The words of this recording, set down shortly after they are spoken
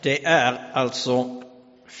Det är alltså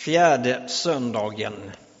fjärde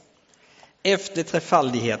söndagen efter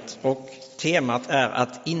trefaldighet och temat är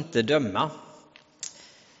att inte döma.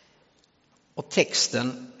 Och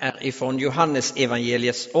texten är ifrån Johannes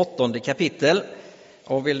evangeliets 8:e kapitel.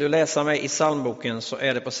 Och vill du läsa mig i psalmboken så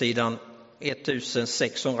är det på sidan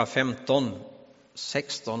 1615.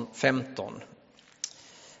 1615.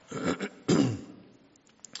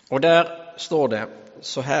 Och där står det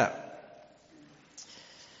så här.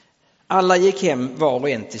 Alla gick hem var och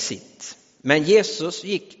en till sitt, men Jesus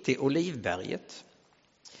gick till Olivberget.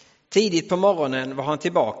 Tidigt på morgonen var han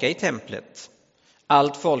tillbaka i templet.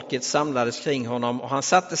 Allt folket samlades kring honom och han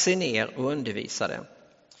satte sig ner och undervisade.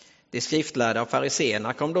 De skriftlärda och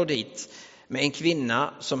fariseerna kom då dit med en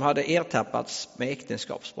kvinna som hade ertappats med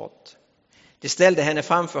äktenskapsbrott. De ställde henne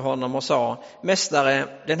framför honom och sa: Mästare,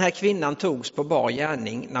 den här kvinnan togs på bar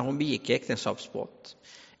gärning när hon begick äktenskapsbrott.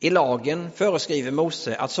 I lagen föreskriver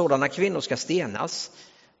Mose att sådana kvinnor ska stenas.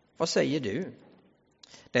 Vad säger du?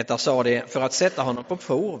 Detta sa de för att sätta honom på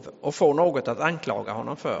prov och få något att anklaga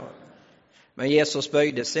honom för. Men Jesus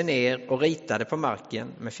böjde sig ner och ritade på marken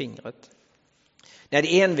med fingret. När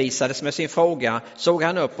de envisades med sin fråga såg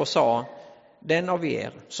han upp och sa: Den av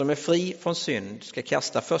er som är fri från synd ska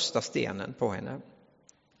kasta första stenen på henne.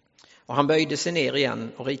 Och han böjde sig ner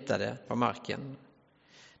igen och ritade på marken.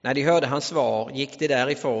 När de hörde hans svar gick de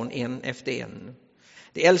därifrån en efter en.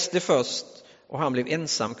 De äldste först, och han blev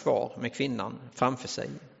ensam kvar med kvinnan framför sig.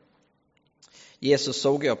 Jesus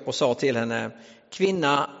såg upp och sa till henne: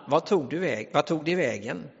 Kvinna, vad tog du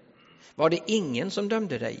vägen? Var det ingen som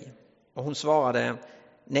dömde dig? Och hon svarade: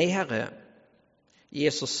 Nej, Herre.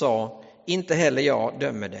 Jesus sa: Inte heller jag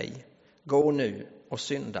dömer dig. Gå nu och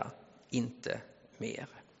synda inte mer.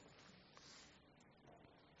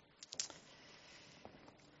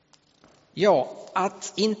 Ja,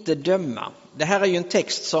 att inte döma. Det här är ju en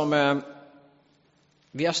text som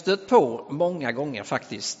vi har stött på många gånger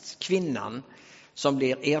faktiskt. Kvinnan som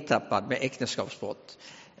blir ertappad med äktenskapsbrott.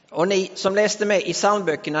 Och ni som läste med i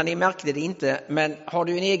psalmböckerna, ni märkte det inte, men har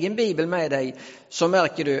du en egen bibel med dig så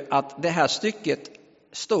märker du att det här stycket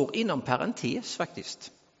står inom parentes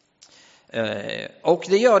faktiskt. Och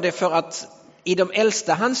det gör det för att i de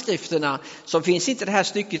äldsta handskrifterna så finns inte det här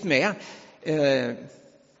stycket med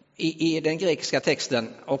i den grekiska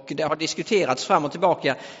texten, och det har diskuterats fram och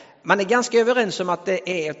tillbaka. Man är ganska överens om att det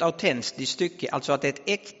är ett autentiskt stycke, alltså att det är ett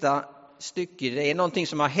äkta stycke. Det är någonting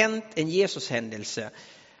som har hänt, en Jesus-händelse.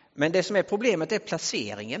 Men det som är problemet är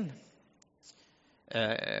placeringen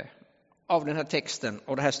av den här texten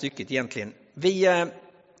och det här stycket egentligen. Vi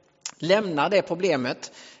lämnar det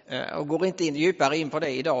problemet och går inte djupare in på det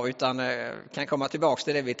idag, utan kan komma tillbaka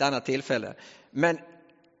till det vid ett annat tillfälle. Men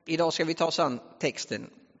idag ska vi ta oss an texten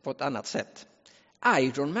på ett annat sätt.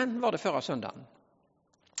 Ironman var det förra söndagen.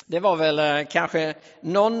 Det var väl kanske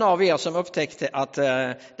någon av er som upptäckte att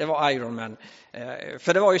det var Ironman.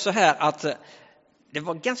 För det var ju så här att det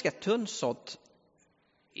var ganska tunnsått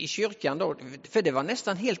i kyrkan då. För det var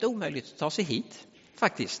nästan helt omöjligt att ta sig hit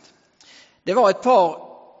faktiskt. Det var ett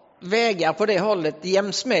par vägar på det hållet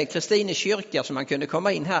jäms med Kristine kyrka som man kunde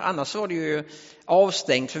komma in här. Annars var det ju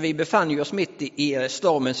avstängt, för vi befann ju oss mitt i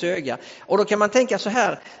stormens öga. Och då kan man tänka så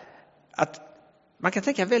här att man kan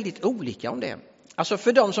tänka väldigt olika om det. Alltså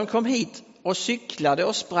för de som kom hit och cyklade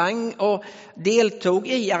och sprang och deltog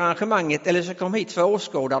i arrangemanget, eller som kom hit för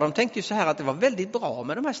åskådare, de tänkte ju så här att det var väldigt bra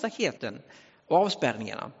med de här staketen och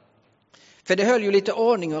avspärrningarna. För det höll ju lite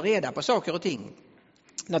ordning och reda på saker och ting,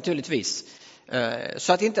 naturligtvis.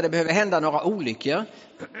 Så att inte det behöver hända några olyckor.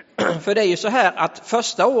 För det är ju så här att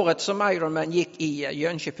första året som Ironman gick i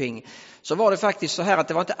Jönköping så var det faktiskt så här att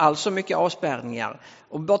det var inte alls så mycket avspärrningar.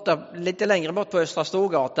 Och lite längre bort på Östra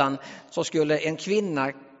Storgatan så skulle en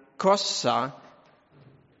kvinna korsa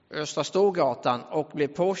Östra Storgatan och bli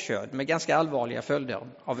påkörd med ganska allvarliga följder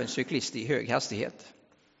av en cyklist i hög hastighet.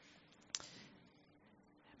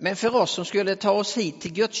 Men för oss som skulle ta oss hit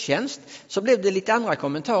till gudstjänst så blev det lite andra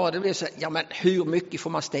kommentarer. Det blev så, ja men hur mycket får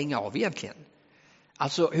man stänga av egentligen?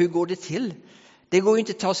 Alltså hur går det till? Det går ju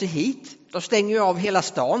inte att ta sig hit. De stänger ju av hela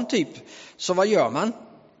stan typ. Så vad gör man?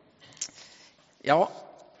 Ja,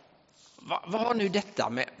 vad har nu detta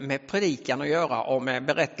med predikan att göra och med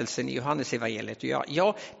berättelsen i Johannes evangeliet att göra?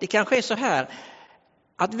 Ja, det kanske är så här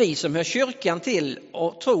att vi som hör kyrkan till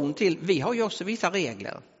och tron till, vi har ju också vissa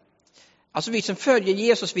regler. Alltså vi som följer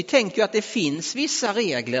Jesus, vi tänker ju att det finns vissa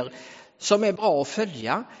regler som är bra att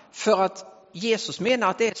följa för att Jesus menar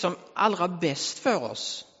att det är som allra bäst för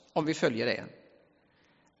oss om vi följer det.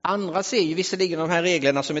 Andra ser ju visserligen de här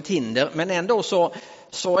reglerna som ett hinder, men ändå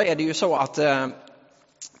så är det ju så att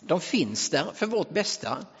de finns där för vårt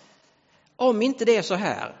bästa. Om inte det är så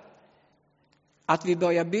här att vi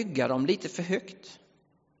börjar bygga dem lite för högt.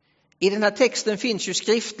 I den här texten finns ju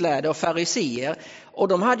skriftlärda och fariseer, och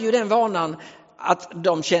de hade ju den vanan att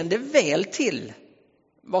de kände väl till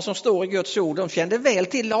vad som står i Guds ord. De kände väl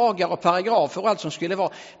till lagar och paragrafer och allt som skulle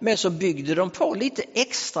vara. Men så byggde de på lite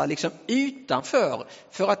extra liksom utanför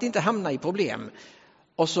för att inte hamna i problem.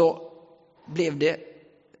 Och så blev det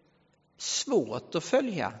svårt att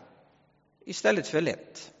följa istället för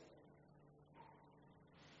lätt.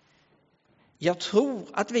 Jag tror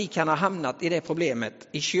att vi kan ha hamnat i det problemet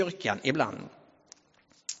i kyrkan ibland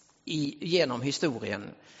genom historien.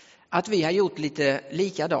 Att vi har gjort lite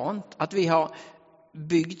likadant. Att vi har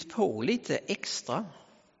byggt på lite extra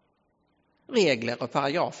regler och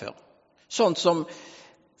paragrafer. Sånt som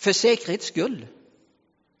för säkerhets skull.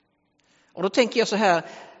 Och då tänker jag så här,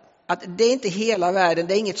 att det är inte hela världen,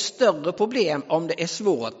 det är inget större problem om det är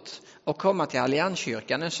svårt att komma till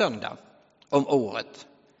Allianskyrkan en söndag om året.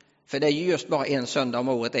 För det är ju just bara en söndag om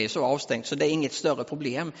året, det är så avstängt, så det är inget större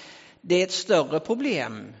problem. Det är ett större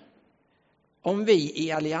problem om vi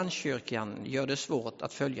i Allianskyrkan gör det svårt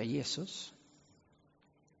att följa Jesus.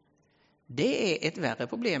 Det är ett värre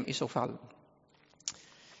problem i så fall.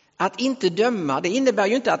 Att inte döma, det innebär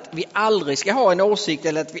ju inte att vi aldrig ska ha en åsikt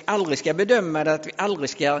eller att vi aldrig ska bedöma eller att vi aldrig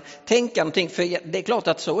ska tänka någonting. För det är klart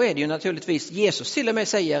att så är det ju naturligtvis. Jesus till och med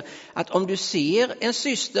säger att om du ser en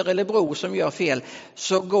syster eller bror som gör fel,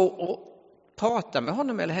 så gå och prata med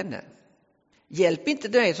honom eller henne. Hjälp inte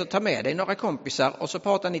dig, så ta med dig några kompisar och så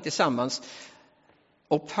pratar ni tillsammans.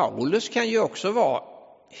 Och Paulus kan ju också vara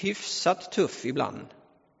hyfsat tuff ibland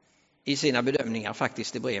i sina bedömningar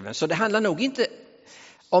faktiskt i breven. Så det handlar nog inte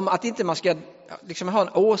om att inte man ska liksom ha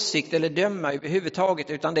en åsikt eller döma överhuvudtaget,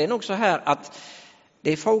 utan det är nog så här att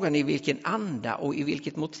det är frågan i vilken anda och i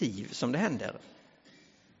vilket motiv som det händer.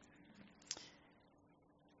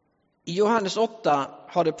 I Johannes 8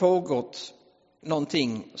 har det pågått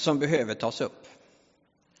någonting som behöver tas upp.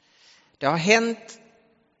 Det har hänt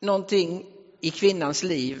någonting i kvinnans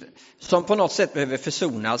liv som på något sätt behöver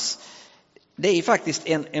försonas. Det är faktiskt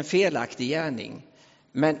en felaktig gärning,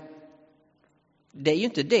 men det är ju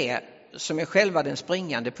inte det som är själva den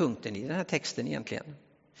springande punkten i den här texten egentligen.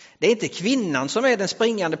 Det är inte kvinnan som är den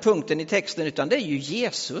springande punkten i texten, utan det är ju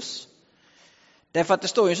Jesus. Därför att det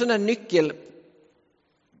står ju en sån där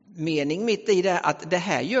nyckelmening mitt i det, att det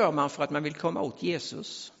här gör man för att man vill komma åt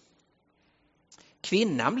Jesus.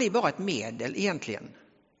 Kvinnan blir bara ett medel egentligen.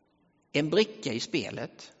 En bricka i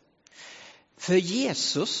spelet. För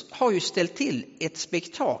Jesus har ju ställt till ett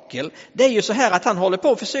spektakel. Det är ju så här att han håller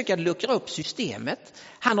på att försöka luckra upp systemet.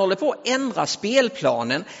 Han håller på att ändra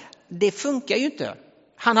spelplanen. Det funkar ju inte.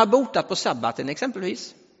 Han har botat på sabbaten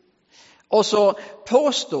exempelvis. Och så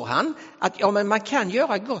påstår han att men man kan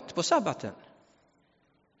göra gott på sabbaten.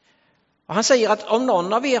 Och han säger att om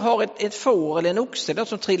någon av er har ett får eller en oxe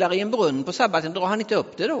som trillar i en brunn på sabbaten, drar han inte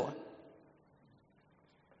upp det då?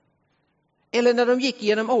 Eller när de gick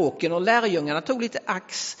genom åken och lärjungarna tog lite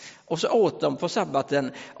ax och så åt de på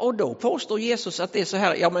sabbaten. Och då påstår Jesus att det är så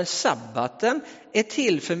här, men sabbaten är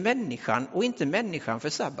till för människan och inte människan för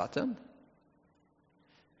sabbaten.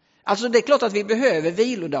 Alltså det är klart att vi behöver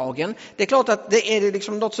vilodagen. Det är klart att det är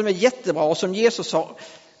liksom något som är jättebra och som Jesus har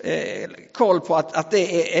koll på att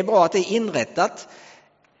det är bra att det är inrättat.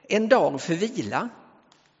 En dag för vila.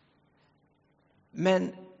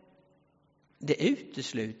 Men det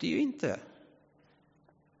utesluter ju inte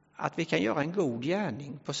att vi kan göra en god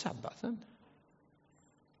gärning på sabbaten.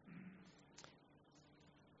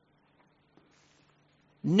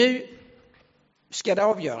 Nu ska det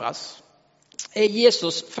avgöras. Är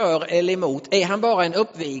Jesus för eller emot? Är han bara en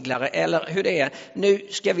uppviglare eller hur det är? Nu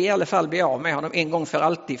ska vi i alla fall bli av med honom en gång för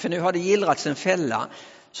alltid. För nu har det gillrats en fälla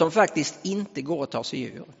som faktiskt inte går att ta sig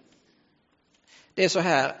ur. Det är så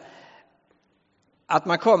här att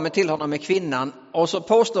man kommer till honom med kvinnan och så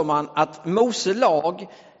påstår man att Mose lag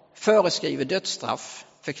föreskriver dödsstraff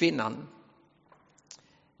för kvinnan.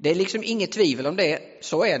 Det är liksom inget tvivel om det,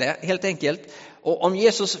 så är det helt enkelt. Och om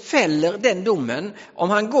Jesus fäller den domen, om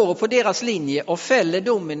han går på deras linje och fäller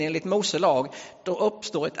domen enligt Mose lag, då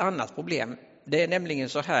uppstår ett annat problem. Det är nämligen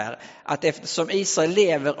så här att eftersom Israel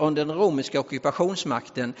lever under den romerska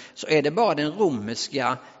ockupationsmakten så är det bara den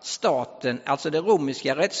romerska staten, alltså det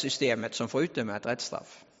romerska rättssystemet som får utdöma ett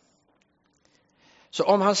rättsstraff. Så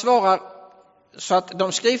om han svarar så att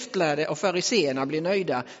de skriftlärde och fariseerna blir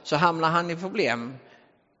nöjda, så hamnar han i problem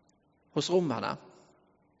hos romarna.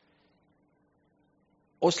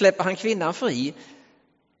 Och släpper han kvinnan fri,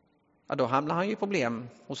 ja, då hamnar han i problem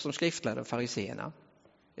hos de skriftlärde och fariseerna.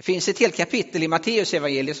 Det finns ett helt kapitel i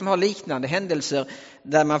Matteusevangeliet som har liknande händelser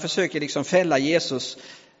där man försöker liksom fälla Jesus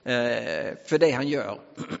för det han gör.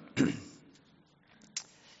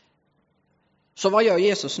 Så vad gör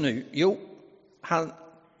Jesus nu? Jo, han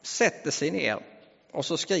sätter sig ner och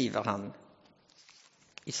så skriver han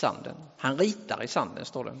i sanden. Han ritar i sanden,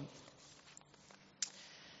 står det.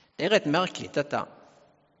 Det är rätt märkligt detta,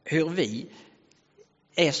 hur vi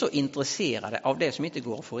är så intresserade av det som inte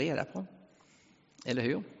går att få reda på. Eller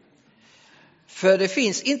hur? För det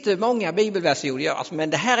finns inte många bibelverser, men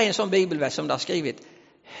det här är en sån bibelvers som det har skrivit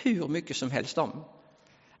hur mycket som helst om.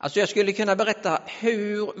 Alltså jag skulle kunna berätta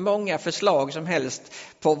hur många förslag som helst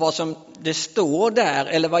på vad som det står där,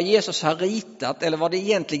 eller vad Jesus har ritat, eller vad det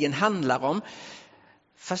egentligen handlar om.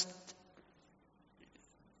 Fast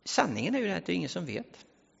sanningen är ju att det är ingen som vet.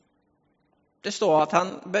 Det står att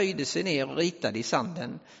han böjde sig ner och ritade i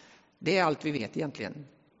sanden. Det är allt vi vet egentligen.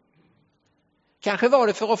 Kanske var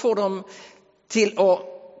det för att få dem till att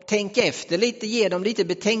tänka efter lite, ge dem lite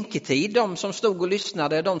betänketid. De som stod och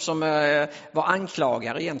lyssnade, de som var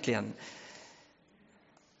anklagare egentligen.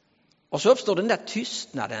 Och så uppstår den där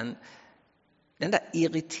tystnaden, den där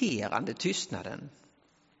irriterande tystnaden.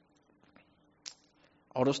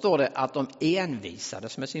 Och då står det att de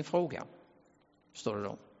envisades med sin fråga. Står det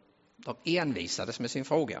då. De envisades med sin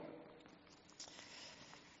fråga.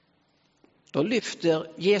 Då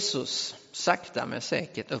lyfter Jesus sakta men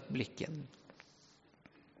säkert upp blicken.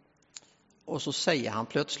 Och så säger han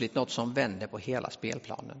plötsligt något som vänder på hela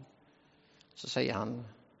spelplanen. Så säger han: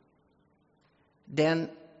 den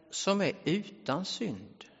som är utan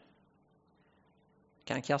synd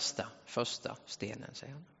kan kasta första stenen,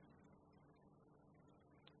 säger han.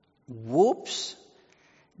 Whoops!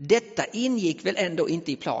 Detta ingick väl ändå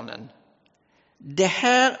inte i planen. Det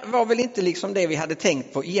här var väl inte liksom det vi hade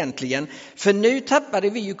tänkt på egentligen. För nu tappade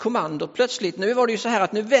vi ju kommandot plötsligt. Nu var det ju så här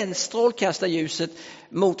att nu vänds strålkastarljuset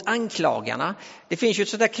mot anklagarna. Det finns ju ett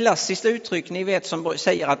sådär klassiskt uttryck, ni vet, som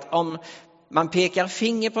säger att om man pekar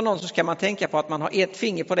finger på någon så ska man tänka på att man har ett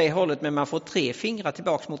finger på det hållet, men man får 3 fingrar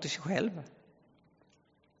tillbaks mot sig själv.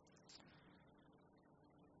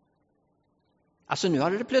 Alltså nu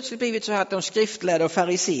hade det plötsligt blivit så här att de skriftlärda och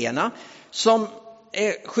fariseerna som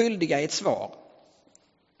är skyldiga i ett svar.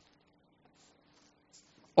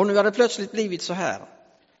 Och nu har det plötsligt blivit så här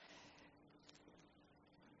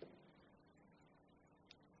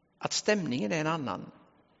att stämningen är en annan.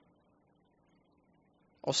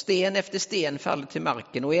 Och sten efter sten faller till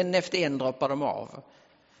marken och en efter en droppar de av.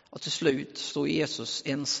 Och till slut står Jesus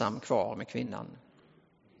ensam kvar med kvinnan.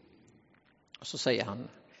 Och så säger han: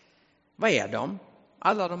 vad är de?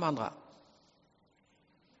 Alla de andra?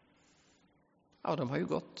 Ja, de har ju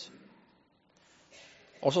gått.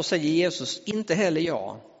 Och så säger Jesus: inte heller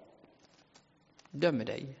jag dömer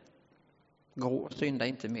dig. Gå och synda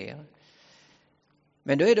inte mer.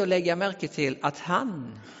 Men då är det att lägga märke till att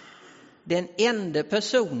han, den enda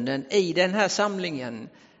personen i den här samlingen,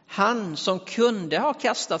 han som kunde ha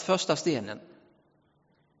kastat första stenen,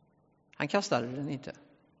 han kastade den inte.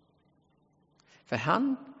 För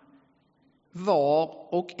han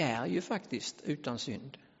var och är ju faktiskt utan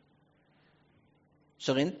synd.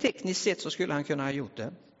 Så rent tekniskt sett så skulle han kunna ha gjort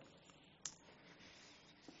det.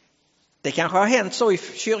 Det kanske har hänt så i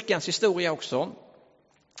kyrkans historia också,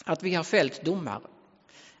 att vi har fällt domar.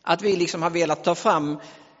 Att vi liksom har velat ta fram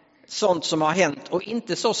sånt som har hänt, och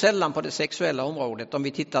inte så sällan på det sexuella området. Om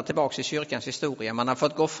vi tittar tillbaka i kyrkans historia. Man har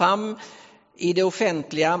fått gå fram i det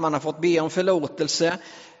offentliga, man har fått be om förlåtelse.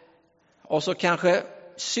 Och så kanske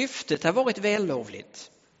syftet har varit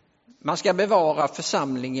vällovligt. Man ska bevara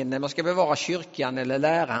församlingen, man ska bevara kyrkan eller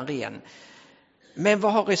läran ren. Men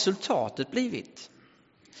vad har resultatet blivit?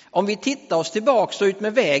 Om vi tittar oss tillbaka och ut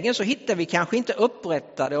med vägen så hittar vi kanske inte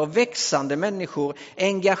upprättade och växande människor,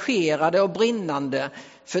 engagerade och brinnande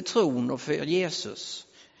för tron och för Jesus.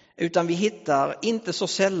 Utan vi hittar inte så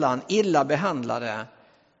sällan illa behandlade,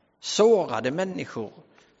 sårade människor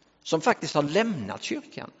som faktiskt har lämnat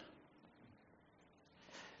kyrkan.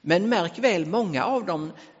 Men märk väl, många av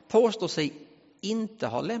dem påstår sig inte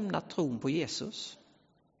ha lämnat tron på Jesus.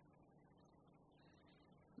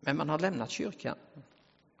 Men man har lämnat kyrkan.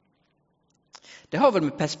 Det har väl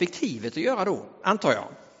med perspektivet att göra då, antar jag.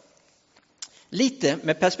 Lite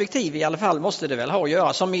med perspektiv i alla fall måste det väl ha att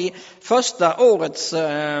göra. Som i första årets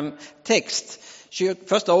text,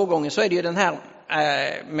 första årgången, så är det ju den här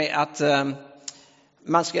med att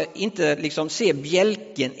man ska inte liksom se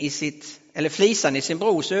bjälken i sitt, eller flisan i sin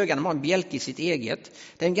brors öga när man har en bjälke i sitt eget.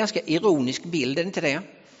 Det är en ganska ironisk bild, är det inte det?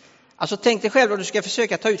 Alltså tänk dig själv att du ska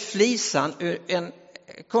försöka ta ut flisan ur en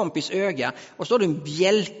kompis öga och så har du en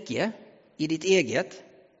bjälke i ditt eget.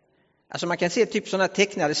 Alltså man kan se typ sådana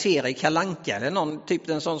tecknade serier i Kalle Anka eller någon typ,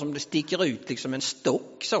 en sån som det sticker ut liksom en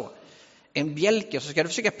stock så. en bjälke så ska du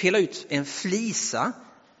försöka pilla ut en flisa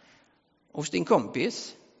hos din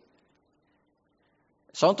kompis.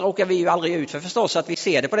 Sånt råkar vi ju aldrig ut för förstås att vi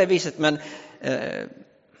ser det på det viset, men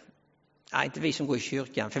inte vi som går i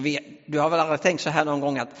kyrkan. För du har väl aldrig tänkt så här någon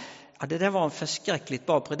gång att det där var en förskräckligt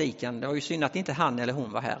bra predikan. Det var ju synd att inte han eller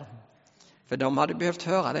hon var här. För de hade behövt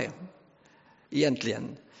höra det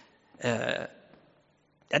egentligen.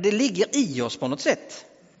 Det ligger i oss på något sätt.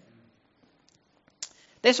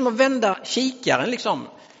 Det är som att vända kikaren liksom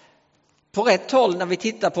på rätt håll när vi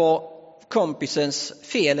tittar på kompisens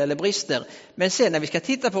fel eller brister. Men sen när vi ska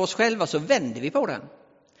titta på oss själva så vänder vi på den.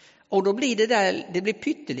 Och då blir det blir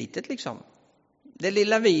pyttelitet liksom. Det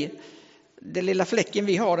lilla fläcken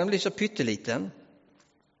vi har, den blir så pytteliten.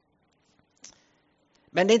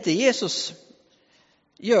 Men det är inte Jesus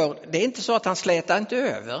gör, det är inte så att han slätar inte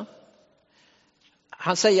över.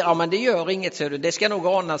 Han säger, men det gör inget, så det ska nog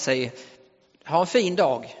ordna sig. Ha en fin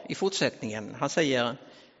dag i fortsättningen. Han säger,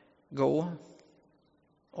 gå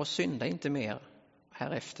och synda inte mer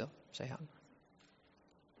härefter, säger han.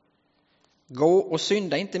 Gå och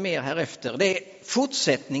synda inte mer härefter. Det är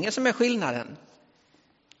fortsättningen som är skillnaden.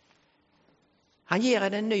 Han ger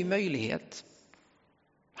henne en ny möjlighet.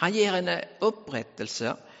 Han ger henne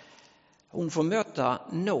upprättelse. Hon får möta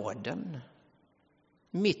nåden.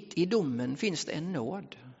 Mitt i domen finns det en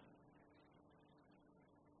nåd.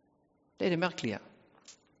 Det är det märkliga.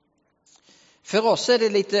 För oss är det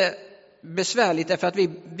lite besvärligt därför att vi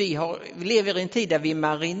lever i en tid där vi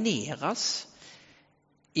marineras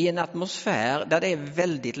i en atmosfär där det är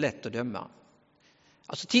väldigt lätt att döma.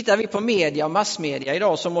 Alltså tittar vi på media och massmedia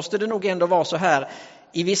idag så måste det nog ändå vara så här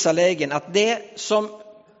i vissa lägen att det som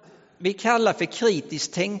vi kallar för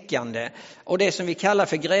kritiskt tänkande och det som vi kallar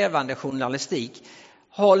för grävande journalistik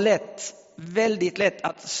har väldigt lätt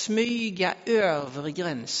att smyga över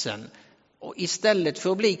gränsen. Och istället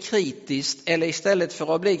för att bli kritiskt eller istället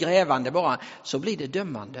för att bli grävande bara så blir det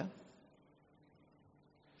dömande.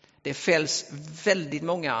 Det fälls väldigt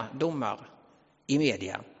många domar i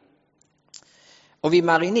media. Och vi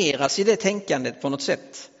marineras i det tänkandet på något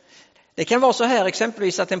sätt. Det kan vara så här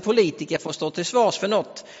exempelvis att en politiker får stå till svars för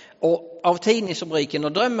något och av tidningsrubriken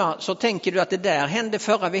och drömmar så tänker du att det där hände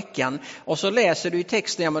förra veckan och så läser du i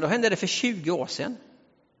texten, men då hände det för 20 år sedan.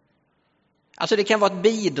 Alltså det kan vara ett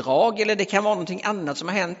bidrag eller det kan vara någonting annat som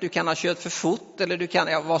har hänt. Du kan ha kört för fort eller du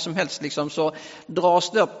kan vad som helst liksom, så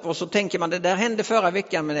dras det upp och så tänker man det där hände förra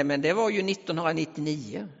veckan men det var ju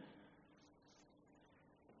 1999.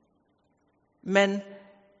 Men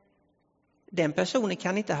den personen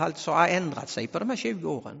kan inte alltså ha ändrat sig på de här 20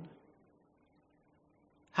 åren.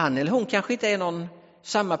 Han eller hon kanske inte är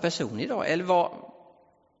samma person idag. Eller vad?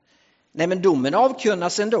 Nej, men domen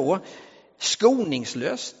avkunnas ändå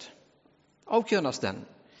skoningslöst. Avkunnas den.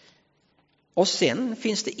 Och sen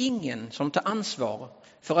finns det ingen som tar ansvar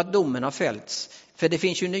för att domen har fällts. För det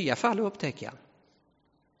finns ju nya fall att upptäcka.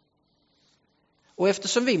 Och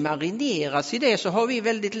eftersom vi marineras i det så har vi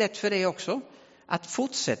väldigt lätt för det också. Att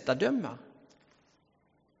fortsätta döma.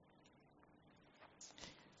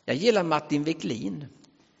 Jag gillar Martin Wiklin.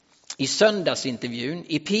 I söndagsintervjun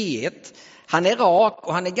i P1. Han är rak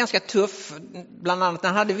och han är ganska tuff. Bland annat när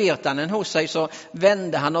han hade Virtanen hos sig så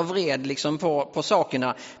vände han och vred liksom på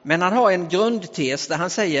sakerna. Men han har en grundtes där han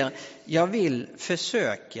säger, jag vill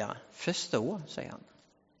försöka förstå, säger han.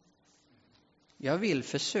 Jag vill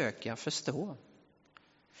försöka förstå.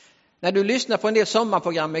 När du lyssnar på en del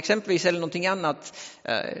sommarprogram exempelvis eller någonting annat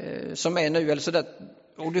som är nu eller sådär,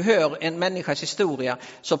 och du hör en människas historia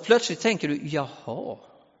så plötsligt tänker du, jaha.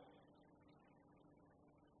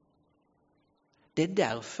 Det är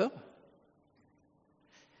därför.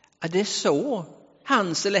 Att det är så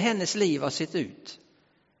hans eller hennes liv har sett ut.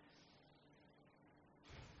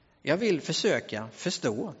 Jag vill försöka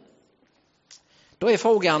förstå. Då är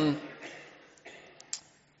frågan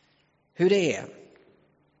hur det är.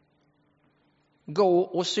 Gå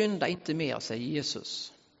och synda inte mer, säger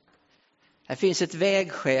Jesus. Här finns ett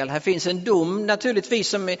vägskäl, här finns en dom naturligtvis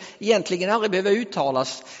som egentligen aldrig behöver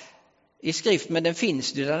uttalas i skrift, men den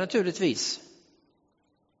finns ju där naturligtvis.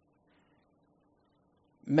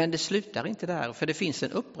 Men det slutar inte där, för det finns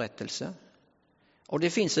en upprättelse. Och det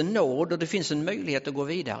finns en nåd och det finns en möjlighet att gå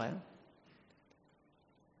vidare.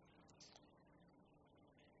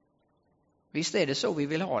 Visst är det så vi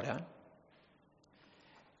vill ha det.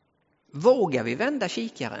 Vågar vi vända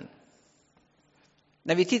kikaren?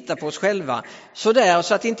 När vi tittar på oss själva. Så där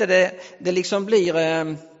så att inte det liksom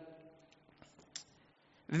blir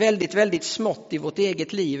väldigt, väldigt smått i vårt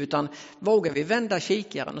eget liv. Utan vågar vi vända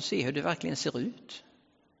kikaren och se hur det verkligen ser ut?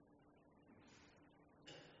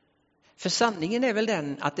 För sanningen är väl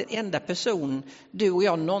den att den enda person du och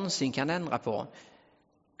jag någonsin kan ändra på,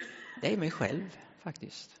 det är mig själv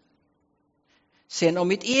faktiskt. Sen om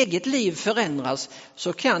mitt eget liv förändras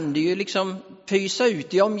så kan det ju liksom pysa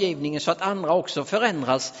ut i omgivningen så att andra också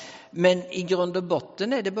förändras. Men i grund och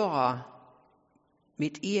botten är det bara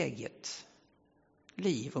mitt eget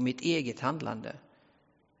liv och mitt eget handlande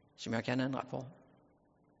som jag kan ändra på.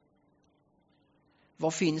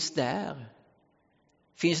 Vad finns där?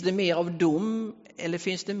 Finns det mer av dom eller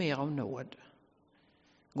finns det mer av nåd?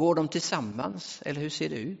 Går de tillsammans eller hur ser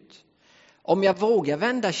det ut? Om jag vågar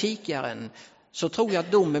vända kikaren så tror jag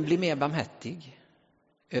att domen blir mer barmhärtig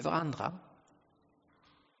över andra.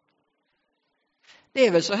 Det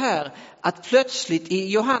är väl så här att plötsligt i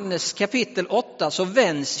Johannes kapitel 8 så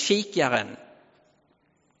vänds kikaren.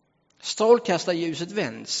 Strålkastarljuset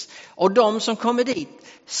vänds. Och de som kommer dit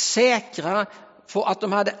säkra på att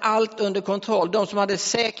de hade allt under kontroll, de som hade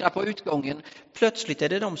säkra på utgången, plötsligt är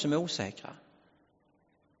det de som är osäkra.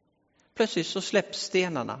 Plötsligt så släpps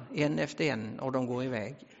stenarna en efter en och de går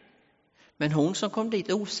iväg. Men hon som kom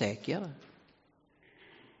dit osäker,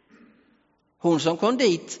 hon som kom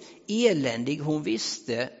dit eländig, hon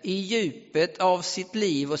visste i djupet av sitt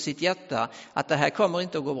liv och sitt hjärta att det här kommer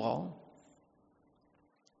inte att gå bra.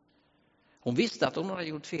 Hon visste att hon hade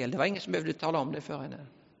gjort fel, det var ingen som behövde tala om det för henne.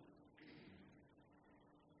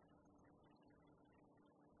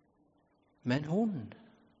 Men hon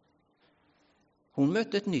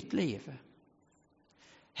mötte ett nytt liv.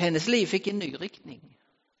 Hennes liv fick en ny riktning.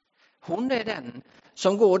 Hon är den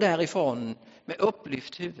som går därifrån med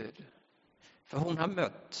upplyft huvud. För hon har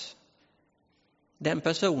mött den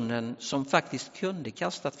personen som faktiskt kunde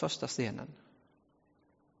kastat första stenen.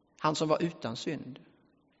 Han som var utan synd.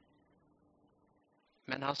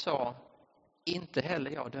 Men han sa, inte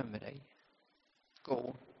heller jag dömer dig.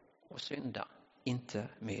 Gå och synda inte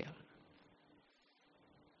mer.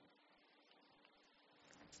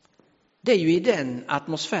 Det är ju i den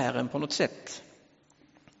atmosfären på något sätt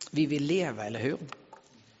vi vill leva, eller hur?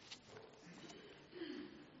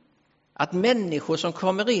 Att människor som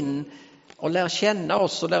kommer in och lär känna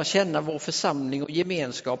oss och lär känna vår församling och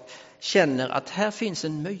gemenskap känner att här finns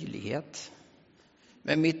en möjlighet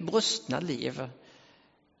med mitt brustna liv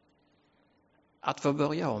att få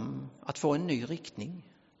börja om, att få en ny riktning.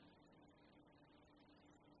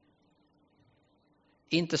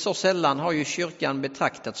 Inte så sällan har ju kyrkan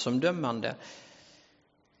betraktats som dömande.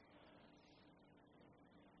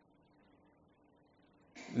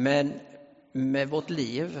 Men med vårt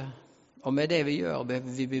liv och med det vi gör behöver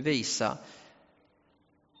vi bevisa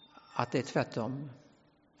att det är tvärtom.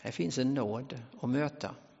 Här finns en nåd att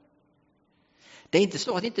möta. Det är inte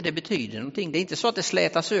så att inte det betyder någonting. Det är inte så att det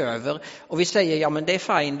slätas över och vi säger ja men det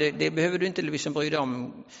är fine, det behöver du inte liksom bry dig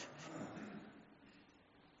om.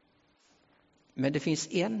 Men det finns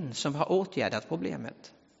en som har åtgärdat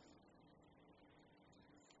problemet.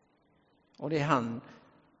 Och det är han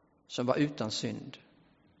som var utan synd.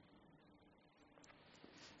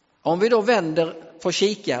 Om vi då vänder på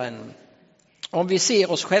kikaren, om vi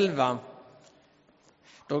ser oss själva,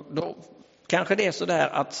 då kanske det är så där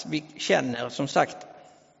att vi känner som sagt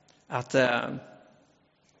att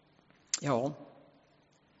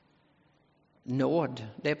nåd,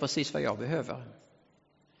 det är precis vad jag behöver.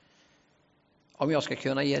 Om jag ska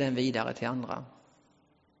kunna ge den vidare till andra.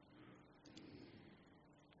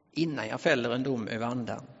 Innan jag fäller en dom över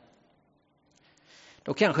andra.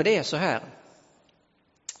 Då kanske det är så här.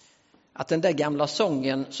 Att den där gamla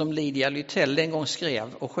sången som Lydia Lytell en gång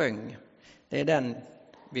skrev och sjöng. Det är den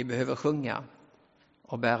vi behöver sjunga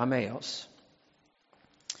och bära med oss.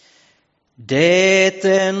 Det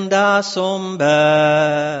enda som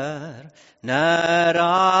bär när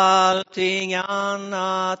allting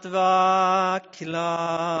annat vacklar,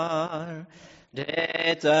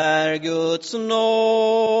 det är Guds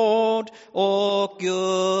nåd och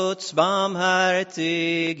Guds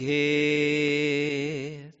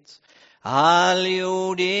barmhärtighet. All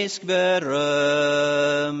jordisk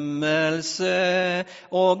berömmelse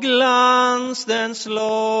och glans den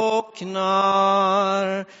slocknar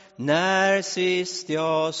när sist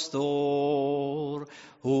jag står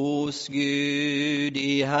hos Gud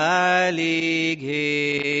i härlighet.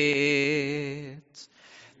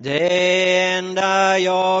 Det enda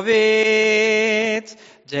jag vet,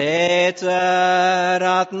 det är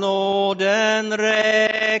att nåden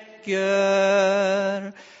räcker,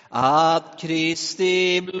 att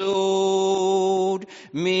Kristi blod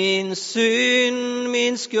min synd,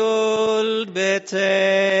 min skuld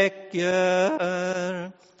betäcker.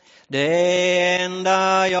 Det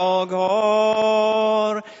enda jag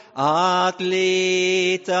har att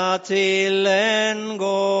lita till en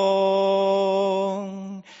gång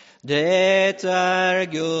Det är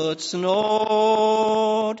Guds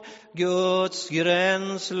nåd, Guds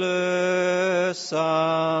gränslösa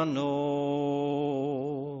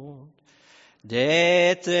nåd.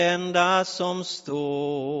 Det enda som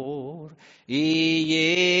står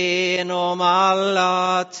igenom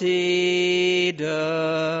alla tider,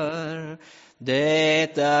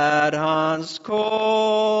 det är hans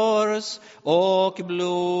kors och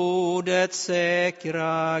blodets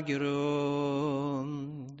säkra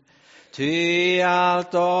grund. Ty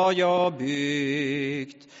allt har jag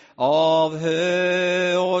byggt av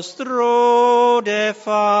hö och strå, det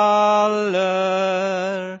faller,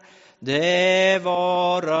 det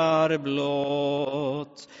varar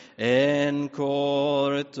blott en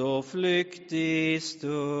kort och flyktig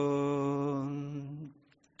stund.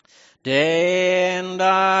 Det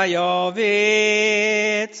enda jag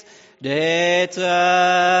vet, det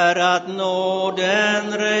är att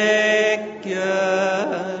nåden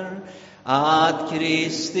räcker, att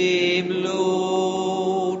Kristi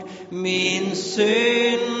blod min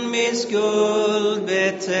synd, min skuld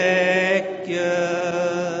betäcker.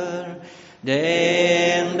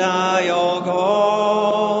 Det enda jag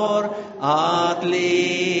har att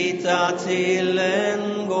lita till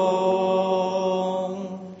en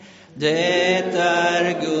gång, det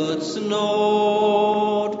är Guds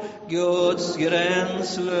nåd, Guds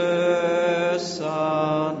gränslösa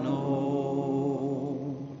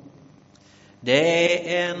nåd.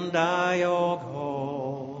 Det enda jag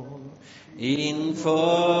har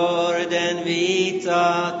inför den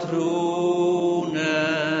vita tronen,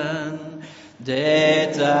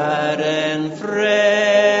 det är en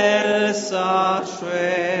frälsad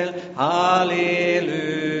själ,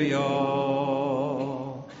 halleluja.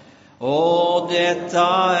 Och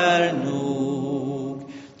detta är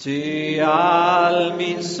nog, ty all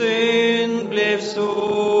min synd blev sonad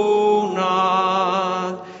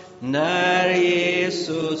när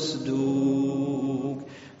Jesus dog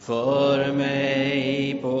för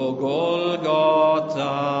mig på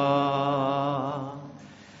Golgata.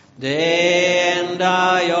 Det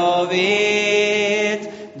enda jag vet,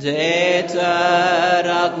 det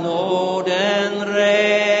är att nåden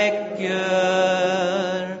räcker,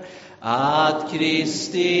 att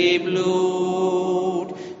Kristi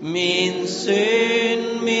blod min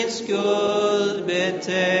synd, min skuld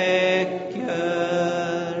betäcker.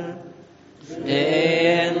 Det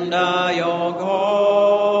enda jag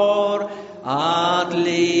har att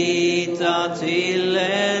lita till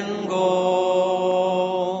en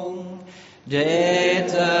gång,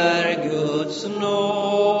 det är Guds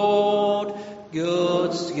nåd,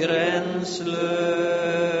 Guds gränslösa